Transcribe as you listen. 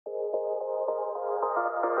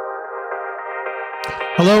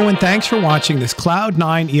Hello and thanks for watching this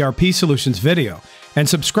Cloud9 ERP Solutions video and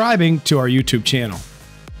subscribing to our YouTube channel.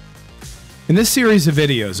 In this series of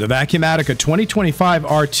videos of Acumatica 2025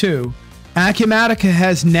 R2, Acumatica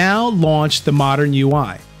has now launched the modern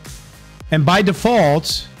UI. And by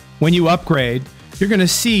default, when you upgrade, you're going to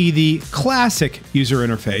see the classic user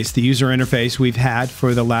interface, the user interface we've had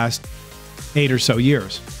for the last 8 or so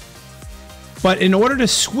years. But in order to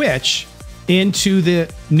switch into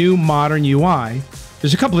the new modern UI,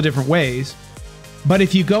 there's a couple of different ways. But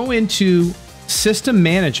if you go into System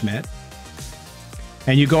Management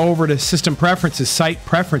and you go over to System Preferences, Site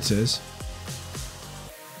Preferences,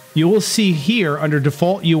 you will see here under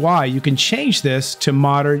Default UI, you can change this to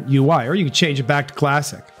Modern UI, or you can change it back to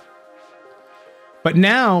Classic. But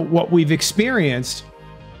now what we've experienced,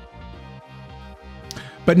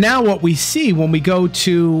 what we see when we go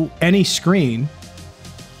to any screen,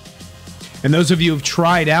 and those of you who've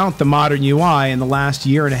tried out the modern UI in the last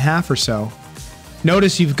year and a half or so,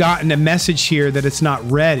 notice you've gotten a message here that it's not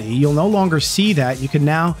ready. You'll no longer see that. You can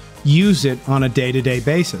now use it on a day-to-day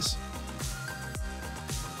basis.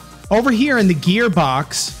 Over here in the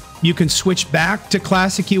gearbox, you can switch back to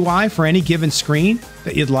Classic UI for any given screen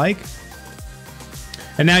that you'd like.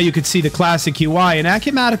 And now you can see the Classic UI, and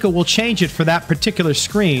Acumatica will change it for that particular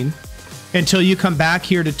screen until you come back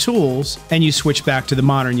here to Tools and you switch back to the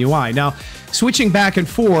modern UI. Now, switching back and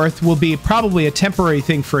forth will be probably a temporary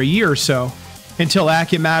thing for a year or so until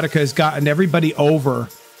Acumatica has gotten everybody over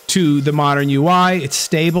to the modern UI. It's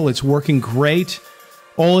stable, it's working great.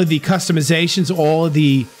 All of the customizations, all of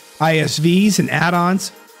the ISVs and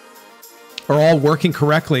add-ons are all working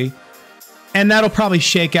correctly. And that'll probably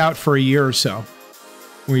shake out for a year or so,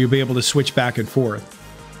 where you'll be able to switch back and forth.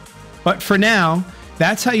 But for now,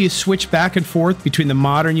 that's how you switch back and forth between the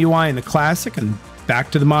modern UI and the classic and back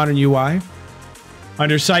to the modern UI.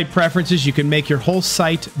 Under Site Preferences, you can make your whole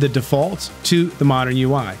site the default to the modern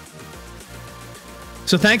UI.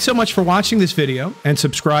 So thanks so much for watching this video and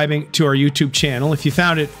subscribing to our YouTube channel. If you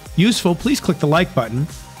found it useful, please click the like button.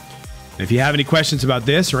 And if you have any questions about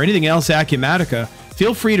this or anything else Acumatica,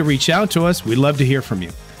 feel free to reach out to us. We'd love to hear from you.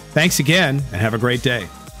 Thanks again and have a great day.